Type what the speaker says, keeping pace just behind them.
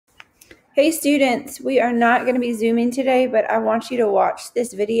Hey students, we are not going to be Zooming today, but I want you to watch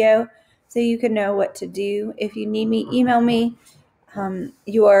this video so you can know what to do. If you need me, email me.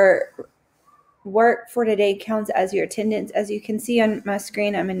 Your work for today counts as your attendance. As you can see on my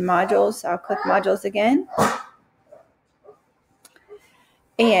screen, I'm in modules, so I'll click modules again.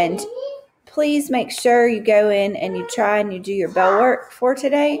 And please make sure you go in and you try and you do your bell work for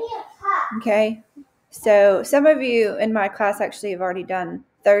today. Okay, so some of you in my class actually have already done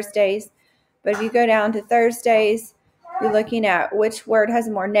Thursdays, but if you go down to Thursdays, you're looking at which word has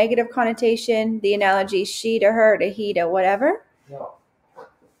a more negative connotation, the analogy she to her to he to whatever.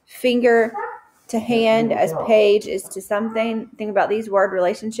 Finger to hand as page is to something. Think about these word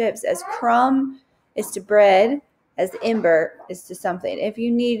relationships as crumb is to bread, as ember is to something. If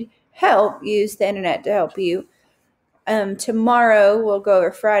you need help, use the internet to help you. Tomorrow we'll go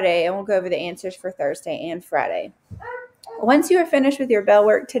over Friday and we'll go over the answers for Thursday and Friday. Once you are finished with your bell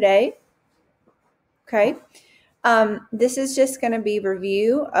work today, okay, this is just going to be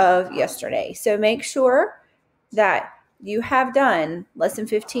review of yesterday. So make sure that you have done lesson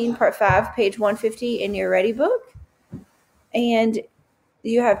 15, part 5, page 150 in your ready book. And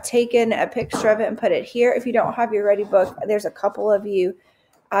you have taken a picture of it and put it here. If you don't have your ready book, there's a couple of you.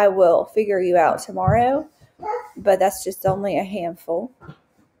 I will figure you out tomorrow, but that's just only a handful.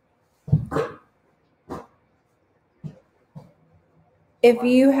 If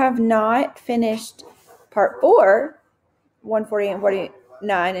you have not finished part 4, 140 and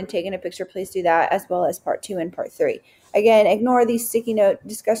 49, and taken a picture, please do that, as well as part 2 and part 3. Again, ignore these sticky note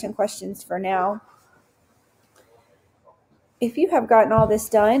discussion questions for now. If you have gotten all this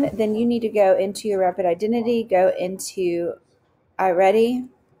done, then you need to go into your rapid identity, go into iReady.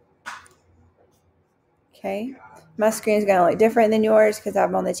 Okay, my screen is going to look different than yours because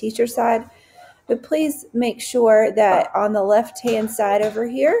I'm on the teacher side. But please make sure that on the left-hand side over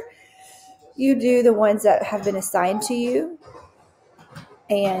here, you do the ones that have been assigned to you,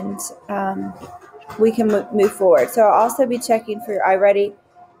 and we can move forward. So I'll also be checking for your iReady.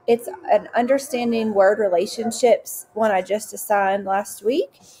 It's an understanding word relationships one I just assigned last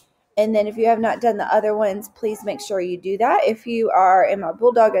week. And then if you have not done the other ones, please make sure you do that. If you are in my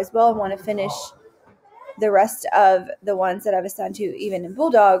Bulldog as well and want to finish the rest of the ones that I've assigned to you, even in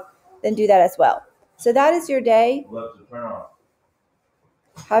Bulldog, then do that as well. So that is your day.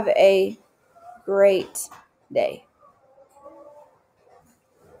 Have a great day.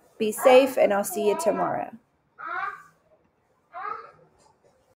 Be safe, and I'll see you tomorrow.